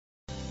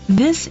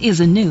This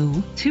is a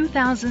new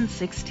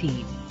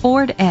 2016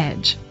 Ford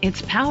Edge.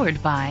 It's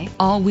powered by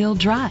all-wheel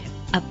drive,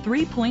 a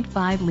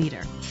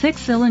 3.5-liter,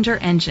 six-cylinder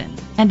engine,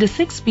 and a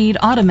six-speed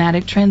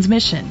automatic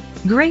transmission.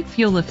 Great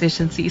fuel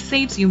efficiency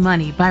saves you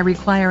money by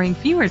requiring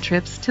fewer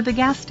trips to the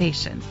gas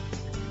station.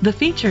 The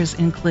features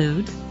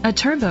include a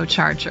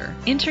turbocharger,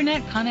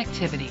 internet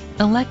connectivity,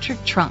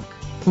 electric trunk,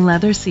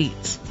 leather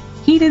seats,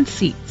 heated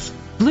seats,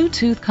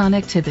 Bluetooth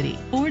connectivity,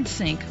 Ford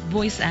Sync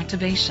voice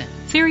activation,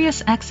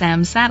 Sirius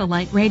XM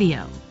satellite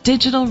radio,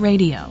 digital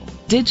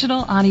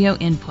audio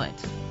input.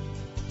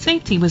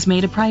 Safety was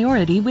made a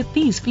priority with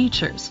these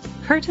features: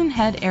 curtain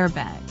head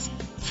airbags,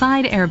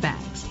 side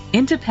airbags,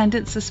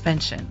 independent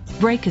suspension,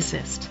 brake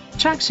assist,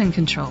 traction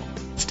control,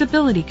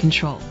 stability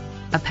control,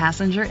 a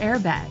passenger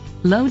airbag,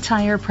 low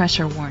tire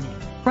pressure warning,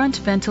 front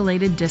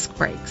ventilated disc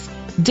brakes,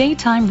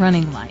 daytime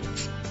running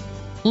lights.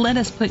 Let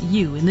us put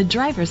you in the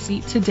driver's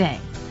seat today.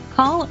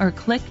 Call or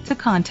click to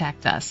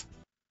contact us.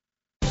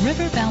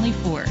 River Valley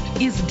Ford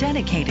is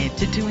dedicated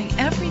to doing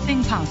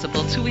everything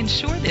possible to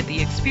ensure that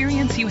the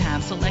experience you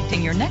have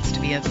selecting your next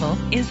vehicle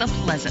is a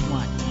pleasant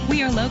one.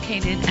 We are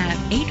located at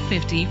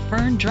 850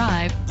 Fern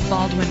Drive,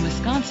 Baldwin,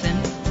 Wisconsin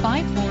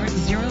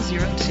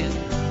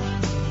 54002.